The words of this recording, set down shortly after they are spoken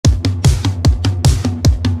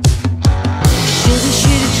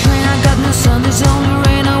There's only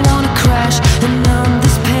rain, I wanna crash and numb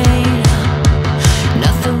this pain.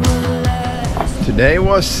 Nothing will last. Today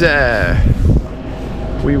was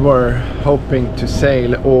we were hoping to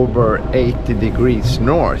sail over 80 degrees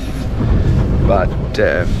north, but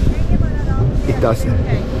it doesn't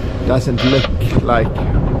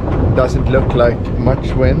look like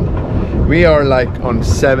much wind. We are like on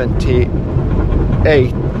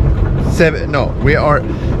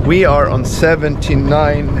we are on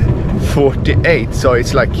 79.48, so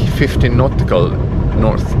it's like 15 nautical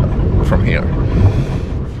north from here.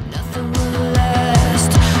 Nothing will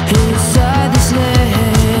last inside this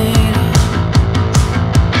lane.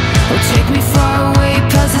 Oh, take me far away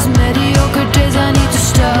past these mediocre days. I need to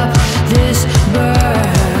stop this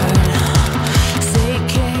burn. Say,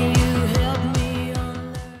 can you help me on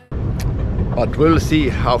that? But we'll see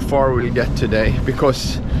how far we'll get today,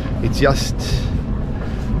 because it's just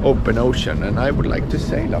open ocean and I would like to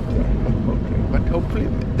sail up there. But hopefully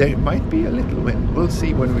there might be a little wind. We'll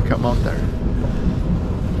see when we come out there.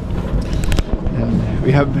 And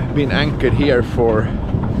we have been anchored here for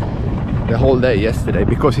the whole day yesterday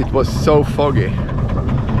because it was so foggy.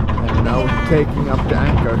 And now taking up the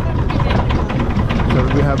anchor. So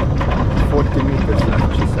we have 40 meters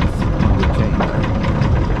left, she says, on the chain there.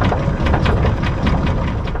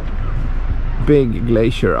 Big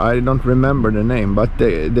glacier. I don't remember the name, but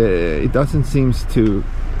it doesn't seem to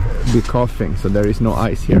be coughing, so there is no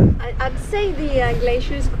ice here. I'd say the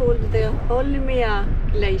glacier is called the Holmia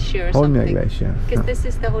Glacier or Holmia something. Glacier. Because this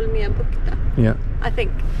is the Holmia Bukta. Yeah. I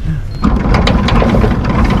think.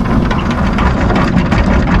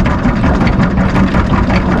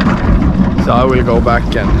 So I will go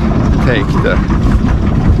back and take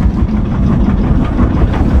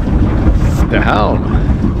the helm.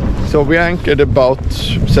 So we anchored about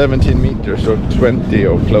 17 meters or 20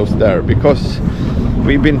 or close there, because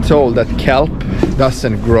we've been told that kelp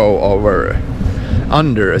doesn't grow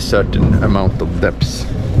under a certain amount of depth.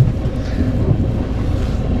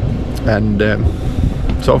 And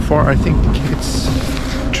so far I think it's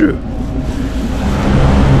true.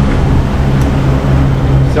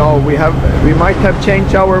 So we might have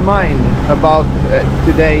changed our mind about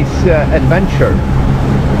today's adventure.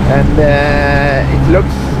 And it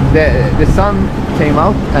looks, the sun came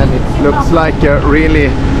out and it looks like a really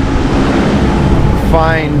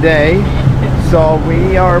fine day. So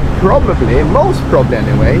we are probably, most probably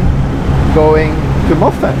anyway, going to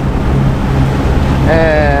Moffen.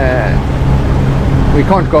 We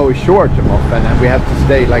can't go ashore to Moffen and we have to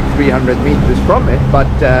stay like 300 meters from it, but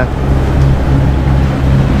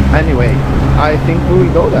anyway, I think we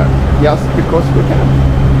will go there just because we can.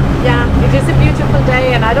 Yeah, it is a beautiful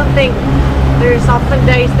day, and I don't think there's often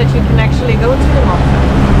days that you can actually go to the Moffen.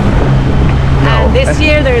 No. And this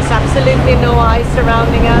year there is absolutely no ice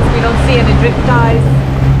surrounding us. We don't see any drift ice.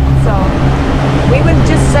 So we would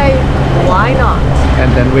just say, why not?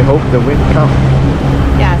 And then we hope the wind comes.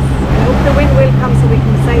 Yes, I hope the wind will come so we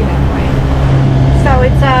can sail anyway. So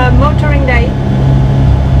it's a motoring day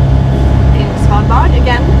in Svalbard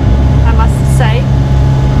again, I must say.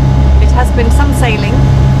 It has been some sailing,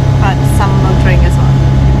 but some motoring as well.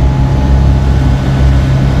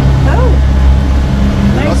 Oh,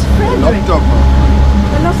 there's Fredrik.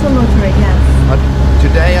 A lot of motoring, yes. But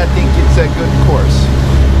today I think it's a good course.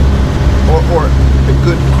 Or a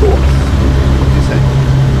good course, what do you say?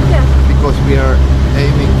 Yeah. Because we are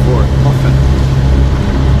aiming for Moffen.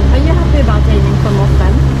 Are you happy about aiming for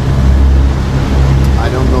Moffen? I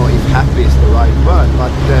don't know if happy is the right word,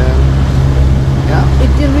 but yeah.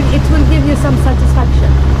 It will give you some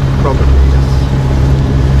satisfaction. Probably, yes.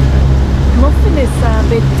 Moffen is a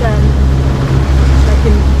bit like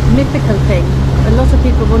a mythical thing. A lot of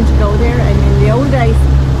people want to go there, and in the old days,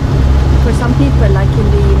 for some people, like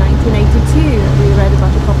in the 1982, we read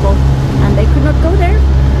about a couple, and they could not go there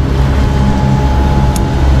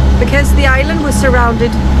because the island was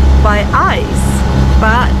surrounded by ice,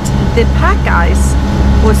 but the pack ice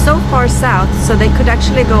was so far south, so they could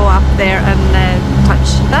actually go up there and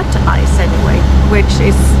touch that ice anyway, which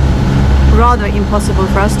is rather impossible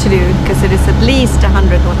for us to do because it is at least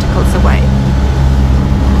 100 nauticals away.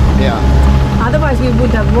 Yeah. Otherwise we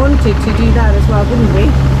would have wanted to do that as well, wouldn't we?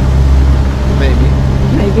 Maybe.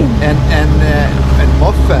 Maybe. And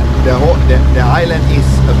Moffen, the island is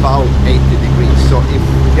about 80 degrees. So if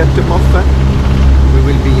we get to Moffen, we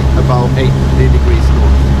will be about 80 degrees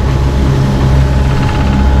north.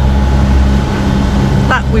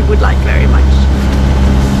 That we would like very much.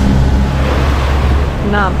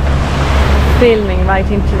 Now, filming right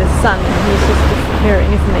into the sun, and he's just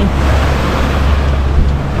disappearing, isn't he?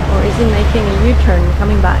 Or is he making a U-turn and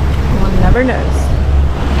coming back? One never knows.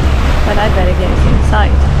 But I better get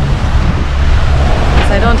inside.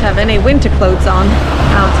 Because I don't have any winter clothes on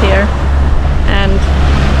out here. And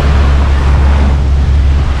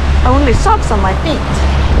only socks on my feet.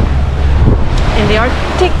 In the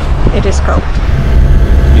Arctic, it is cold.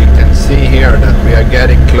 You can see here that we are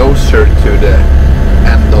getting closer to the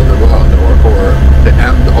end of the world, or the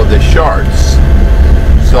end of the charts.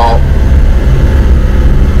 So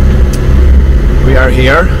we are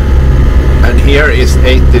here, and here is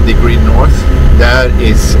 80 degrees north. There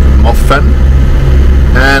is Moffen,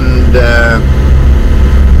 and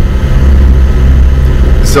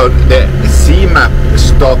so the sea map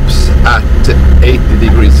stops at 80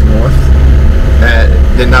 degrees north.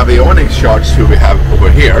 The navionics charts who we have over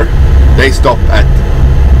here, they stop at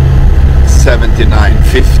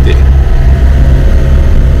 79.50.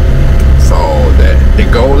 So the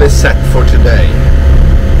goal is set for today,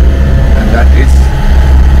 and that is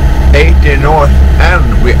 80 north,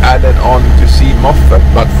 and we added on to see Moffen,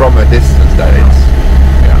 but from a distance, that is.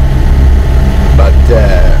 Yeah. But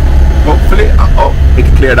hopefully, oh, it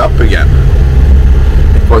cleared up again.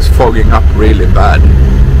 It was fogging up really bad.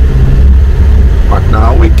 But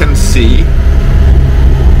now we can see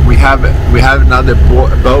we have another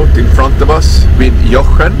boat in front of us with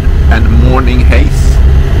Jochen and Morning Haze,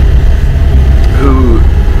 who,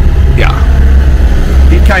 yeah,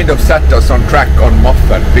 he kind of set us on track on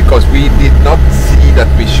Moffen, because we did not see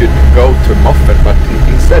that we should go to Moffen, but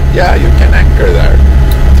he said, yeah, you can anchor there,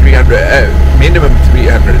 300 minimum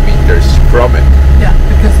 300 meters from it. Yeah,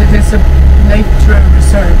 because it is a nature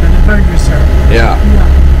reserve and a bird reserve. Yeah.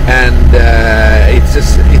 And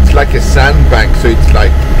it's like a sandbank, so it's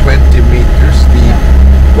like 20 meters deep,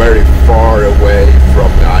 very far away from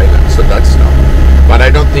the island. So that's not. But I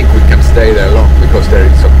don't think we can stay there long, because there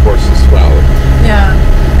is of course as well. Yeah,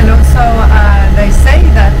 and also they say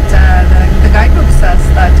that the guidebook says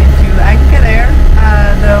that if you anchor there,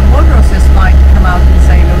 the walruses might come out and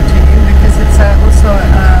say hello to you, because it's also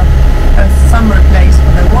a summer place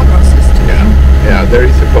for the walruses to be. Yeah, there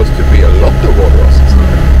is supposed to be a lot of walruses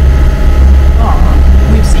there. Oh,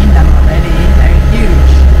 we've seen them already. They're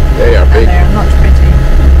huge. They are big. And they're not pretty.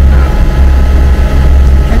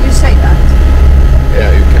 Can you say that?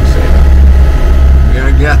 Yeah, you can say that. We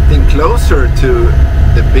are getting closer to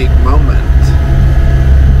the big moment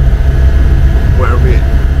where we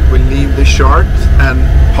will leave the chart and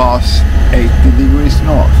pass 80 degrees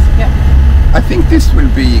north. Yeah. I think this will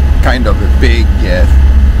be kind of a big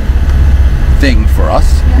thing for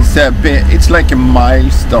us. Yeah. It's like a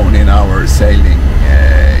milestone in our sailing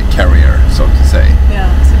career, so to say.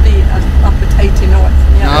 Yeah, to be up at 80 north.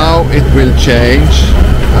 Yeah. Now it will change.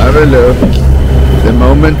 Have a look. The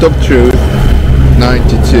moment of truth.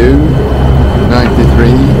 92,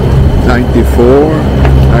 93, 94,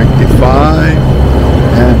 95,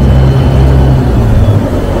 and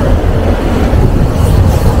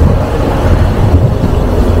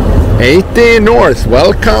 80 north.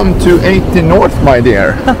 Welcome to 80 north, my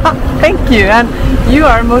dear. Thank you, and you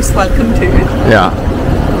are most welcome to it. Yeah.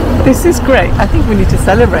 This is great. I think we need to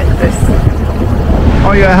celebrate this.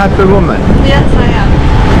 Are you a happy woman? Yes, I am.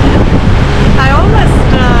 I almost...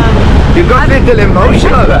 You got a little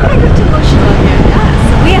emotional there. I got emotional here,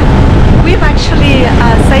 yes. We've actually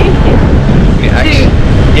sailed here.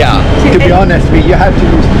 To be honest, you have to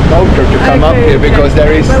use the motor to come up here, because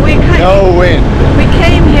there is no wind. We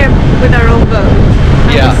came here with our own boat,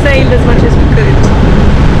 and we sailed as much as we could.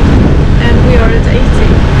 And we are at 80.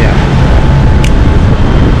 Yeah.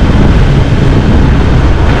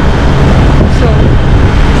 So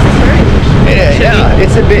this is very emotional. Yeah,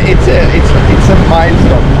 it's a bit. It's a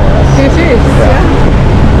milestone for us. It is, yeah.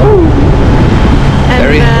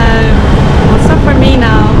 And also for me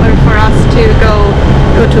now, or for us to go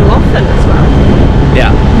to Moffen as well.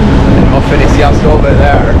 Yeah, and Moffen is just over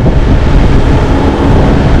there.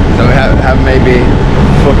 So we have maybe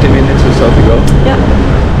 40 minutes or so to go. Yeah.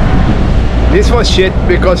 This was shit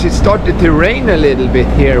because it started to rain a little bit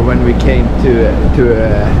here when we came to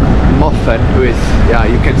Moffen, who is, yeah,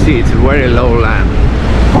 you can see it's a very low land,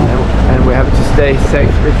 and we have to stay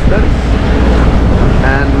safe distance.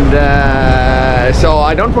 And so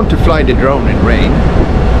I don't want to fly the drone in rain.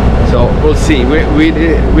 So we'll see.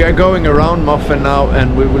 We are going around Moffen now,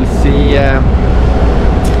 and we will see.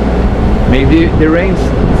 Maybe the rain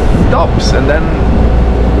stops, and then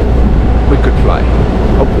we could fly.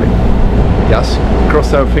 Hopefully. Just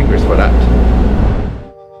cross our fingers for that.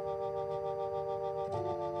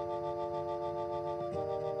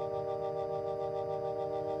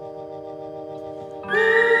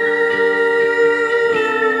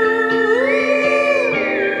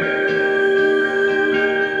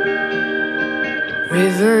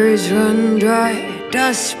 Rivers run dry,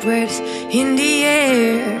 dust spreads in the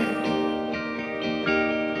air.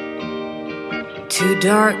 2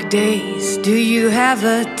 dark days, do you have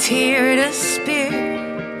a tear to spare?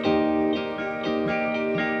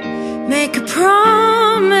 Make a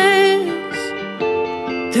promise,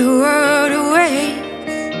 the world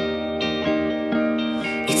awaits.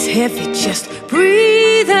 It's heavy just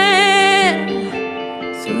breathing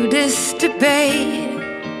through this debate.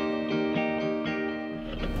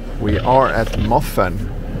 We are at Moffen.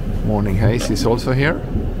 Morning Haze is also here,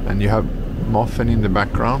 and you have Moffen in the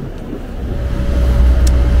background.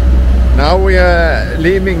 Now we are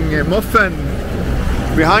leaving Moffen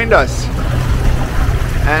behind us,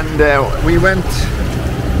 and we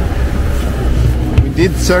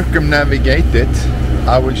did circumnavigate it.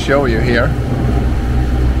 I will show you here.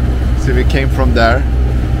 So we came from there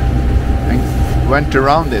and went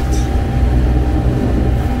around it.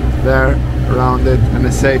 There, around it, and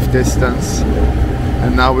a safe distance.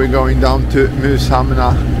 And now we're going down to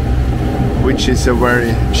Moffen, which is a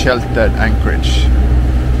very sheltered anchorage.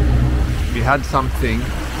 We had something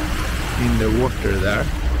in the water there.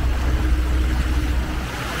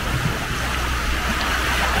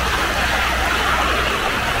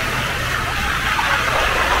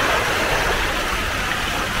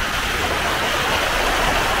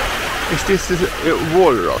 Is this a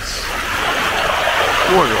walrus?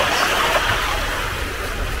 Walrus.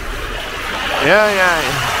 Yeah.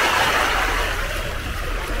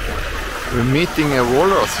 We're meeting a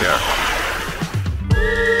walrus here.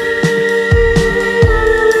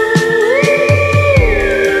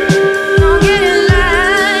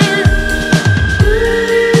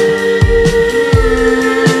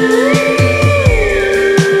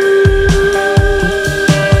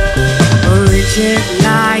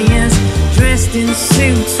 Lions dressed in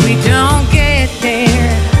suits, we don't get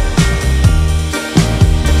there.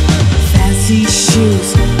 Fancy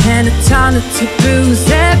shoes and a ton of taboos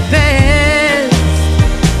at best.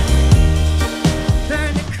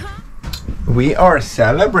 We are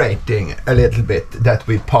celebrating a little bit that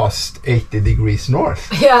we passed 80 degrees north.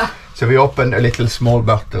 Yeah. So we opened a little small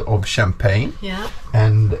bottle of champagne. Yeah.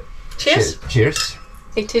 And cheers. Cheers.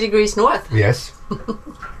 80 degrees north. Yes.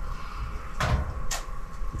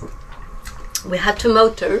 We had to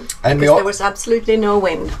motor and because there was absolutely no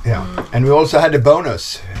wind. Yeah. And we also had a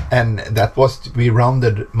bonus, and that was we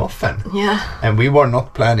rounded Moffen. Yeah. And we were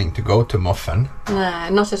not planning to go to Moffen. No,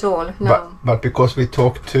 not at all. No. But because we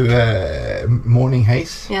talked to Morning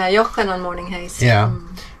Haze. Yeah, Jochen on Morning Haze. Yeah.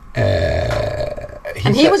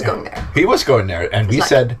 He was going there. He was going there, and we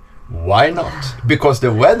said, why not? Because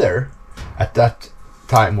the weather at that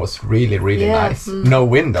time was really nice. No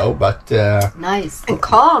window, but nice and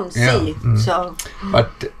calm sea. So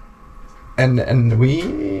but and we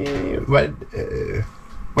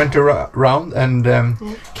went around and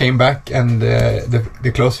came back, and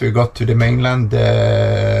the closer we got to the mainland,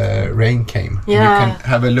 rain came. You can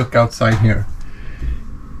have a look outside here.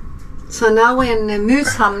 So now we're in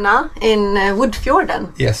Moffen in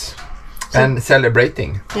Woodfjorden. Yes. And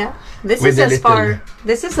celebrating. Yeah. This is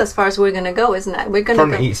as far as we're gonna go, isn't it? We're gonna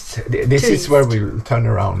from go east. This is where we'll turn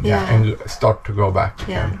around and start to go back.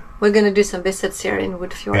 Yeah. We're gonna do some visits here in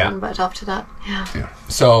Woodfjorden, but after that,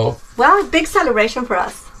 So well, big celebration for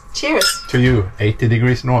us. Cheers to you, 80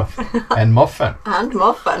 degrees north and Moffen. And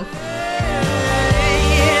Moffen.